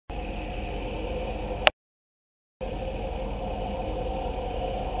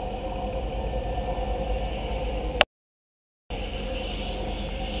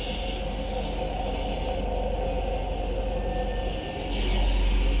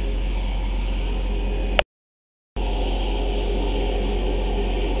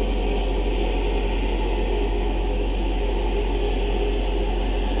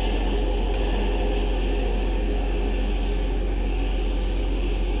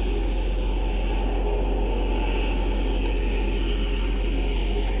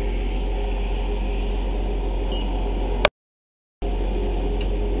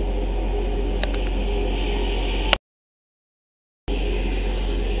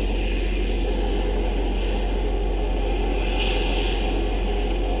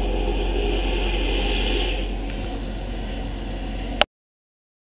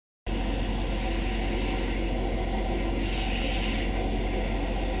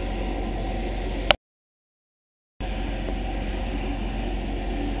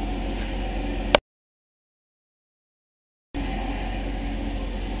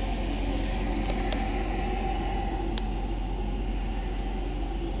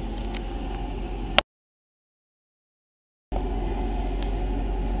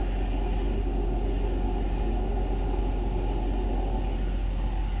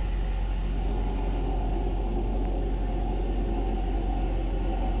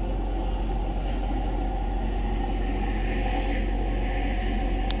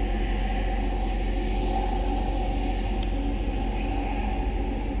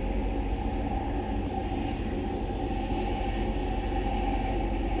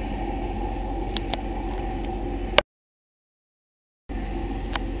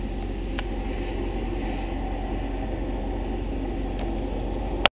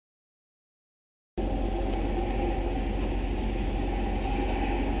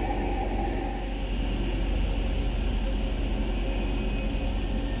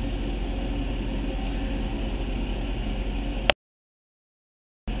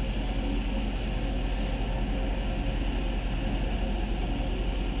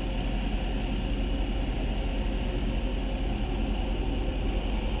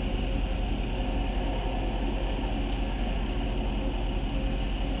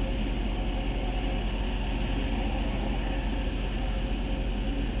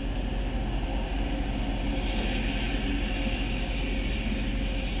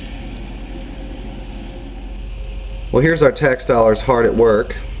Well, here's our textilers hard at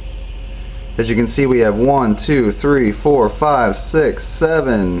work. As you can see, we have 1, 2, 3, 4, 5, 6,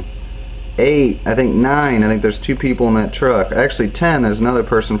 7, 8, I think 9. I think there's 2 people in that truck. Actually 10, there's another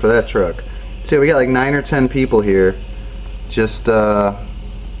person for that truck. So we got like 9 or 10 people here just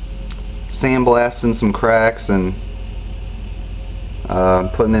sandblasting some cracks and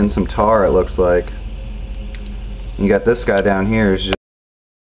putting in some tar, it looks like. You got this guy down here who's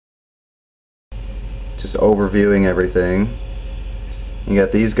just overviewing everything. You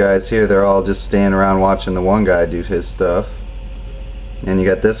got these guys here, they're all just standing around watching the one guy do his stuff. And you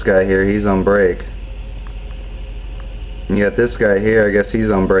got this guy here, he's on break. And you got this guy here, I guess he's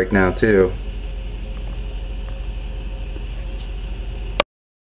on break now too.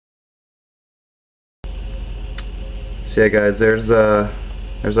 So yeah guys, there's our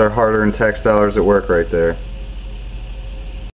hard-earned textilers at work right there.